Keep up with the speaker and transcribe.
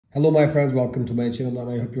Hello my friends, welcome to my channel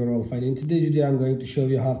and I hope you're all fine. In today's video I'm going to show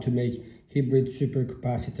you how to make hybrid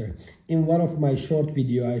supercapacitor. In one of my short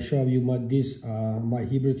video I show you my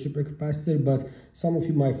hybrid supercapacitor, but some of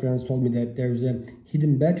you my friends told me that there's a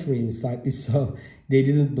hidden battery inside this, so they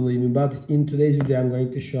didn't believe me. But in today's video I'm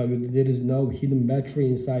going to show you that there is no hidden battery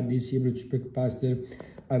inside this hybrid supercapacitor.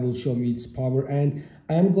 I will show you its power, and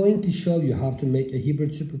I'm going to show you how to make a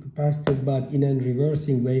hybrid supercapacitor, but in a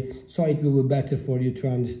reversing way, so it will be better for you to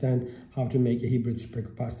understand how to make a hybrid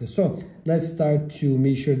supercapacitor. So let's start to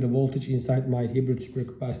measure the voltage inside my hybrid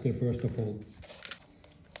supercapacitor first of all.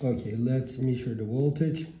 Okay, let's measure the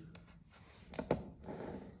voltage.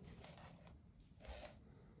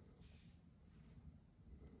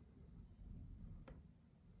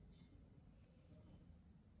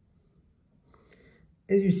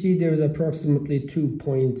 As you see, there is approximately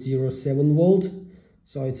 2.07 volt,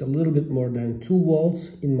 so it's a little bit more than 2 volts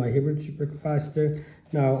in my hybrid supercapacitor.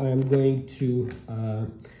 Now I am going to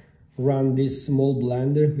run this small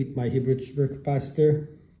blender with my hybrid supercapacitor.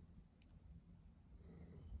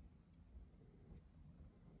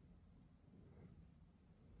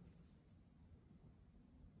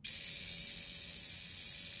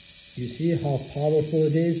 You see how powerful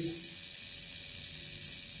it is?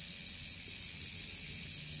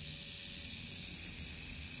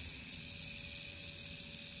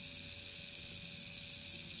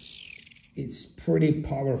 It's pretty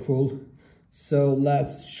powerful, so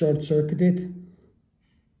let's short circuit it.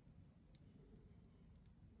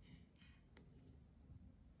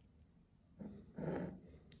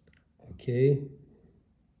 Okay.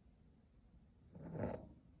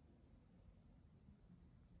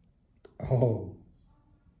 Oh.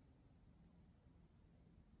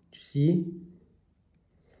 See?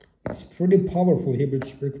 It's pretty powerful hybrid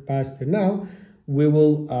supercapacitor. Now we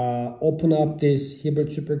will open up this hybrid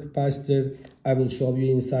supercapacitor. I will show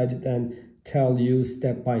you inside it and tell you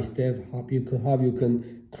step by step how you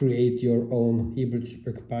can create your own hybrid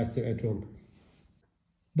supercapacitor at home.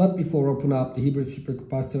 But before opening up the hybrid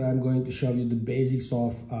supercapacitor, I'm going to show you the basics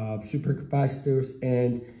of supercapacitors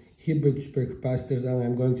and hybrid supercapacitors, and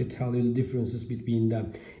I'm going to tell you the differences between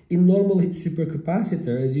them. In normal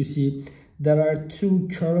supercapacitor, as you see, there are two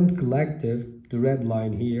current collectors. The red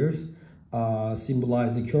line here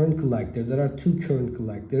symbolize the current collector. There are two current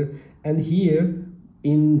collector, and here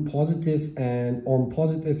in positive and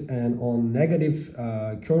on negative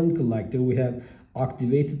current collector we have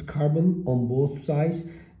activated carbon on both sides,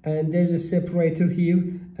 and there's a separator here,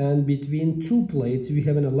 and between two plates we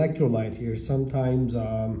have an electrolyte here, sometimes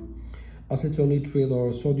acetonitrile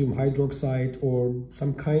or sodium hydroxide or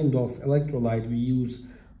some kind of electrolyte we use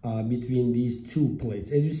between these two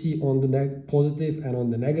plates. As you see, on the positive and on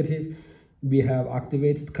the negative we have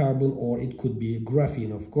activated carbon, or it could be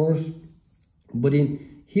graphene, of course. But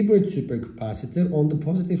in hybrid supercapacitor, on the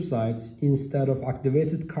positive sides, instead of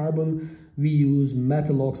activated carbon we use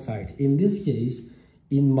metal oxide. In this case,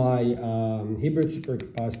 in my hybrid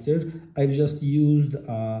supercapacitor I've just used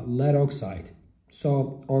lead oxide.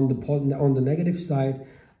 So on the negative side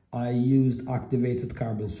I used activated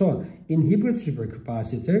carbon. So in hybrid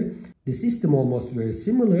supercapacitor the system almost very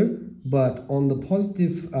similar, but on the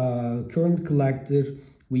positive current collector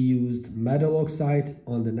we used metal oxide.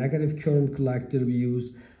 On the negative current collector we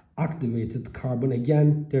used activated carbon.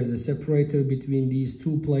 Again, there's a separator between these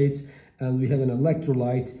two plates, and we have an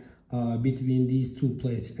electrolyte between these two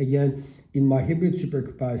plates. Again, in my hybrid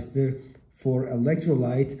supercapacitor for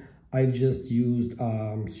electrolyte I've just used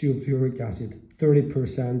sulfuric acid,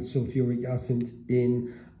 30% sulfuric acid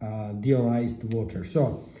in deionized water.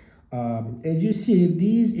 So as you see,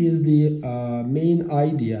 this is the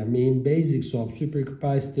main basics of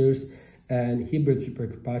supercapacitors and hybrid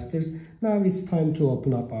supercapacitors. Now it's time to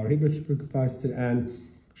open up our hybrid supercapacitor and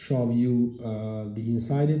show you the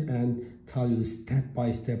inside it and tell you the step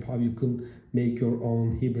by step how you can make your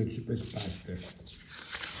own hybrid supercapacitor.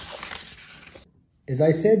 As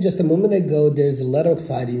I said just a moment ago, there's a lead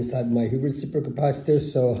oxide inside my hybrid supercapacitor,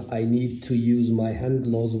 so I need to use my hand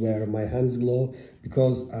gloves, wear my hands glove,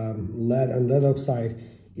 because lead oxide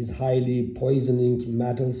is highly poisoning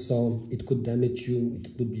metal, so it could damage you,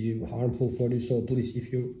 it could be harmful for you. So please,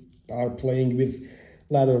 if you are playing with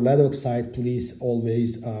lead or lead oxide, please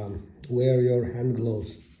always wear your hand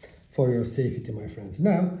gloves for your safety, my friends.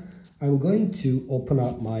 Now I'm going to open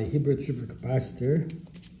up my hybrid supercapacitor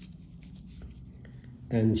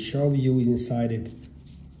and show you inside it.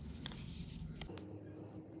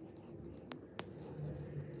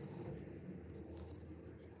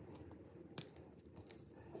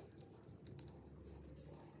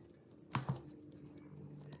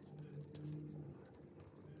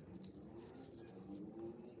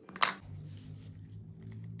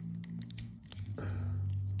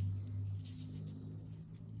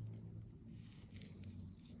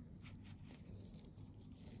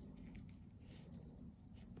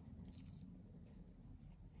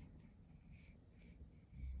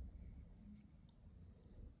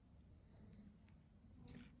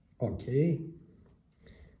 Okay,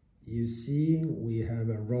 you see we have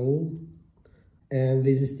a roll, and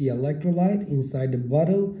this is the electrolyte inside the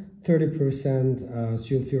bottle. 30%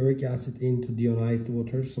 sulfuric acid into deionized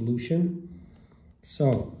water solution.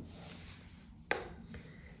 So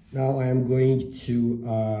now I am going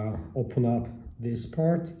to open up this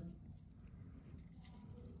part.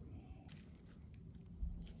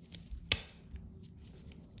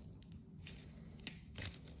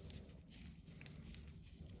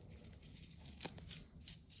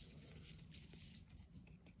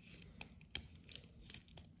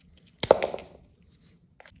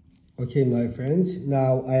 Okay, my friends,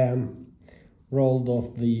 now I am rolled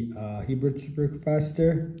off the hybrid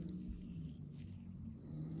supercapacitor.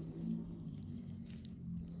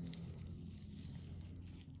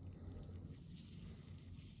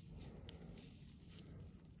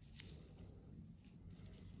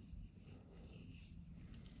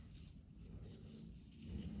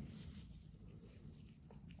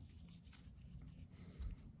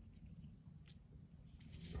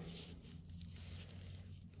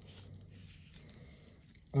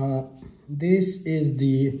 This is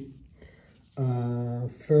the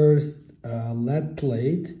first lead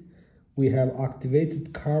plate. We have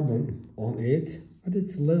activated carbon on it, but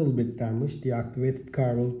it's a little bit damaged. The activated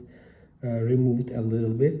carbon removed a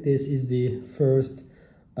little bit. This is the first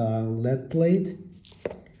lead plate,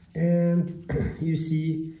 and you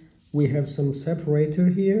see we have some separator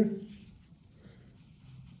here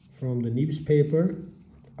from the newspaper.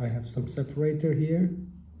 I have some separator here.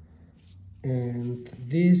 And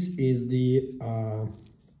this is the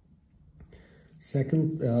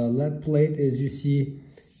second lead plate. As you see,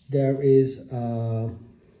 there is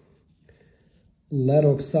lead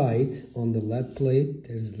oxide on the lead plate.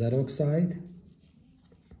 There's lead oxide,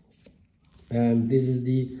 and this is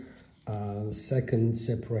the second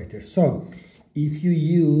separator. So if you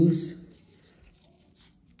use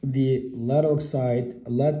the lead oxide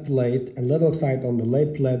plate and lead oxide on the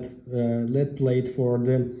lead plate for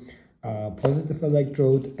the positive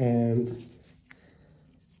electrode, and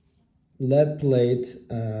lead plate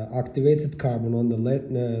activated carbon on the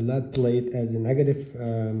lead plate as a negative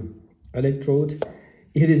electrode,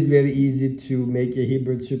 it is very easy to make a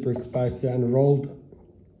hybrid supercapacitor and roll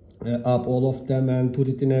up all of them and put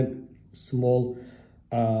it in a small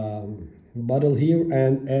bottle here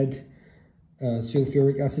and add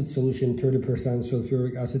sulfuric acid solution, 30%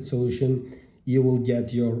 sulfuric acid solution. You will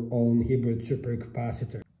get your own hybrid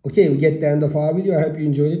supercapacitor. Okay, we get the end of our video. I hope you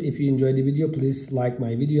enjoyed it. If you enjoyed the video, please like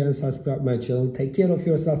my video and subscribe my channel. Take care of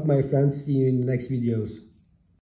yourself, my friends. See you in the next videos.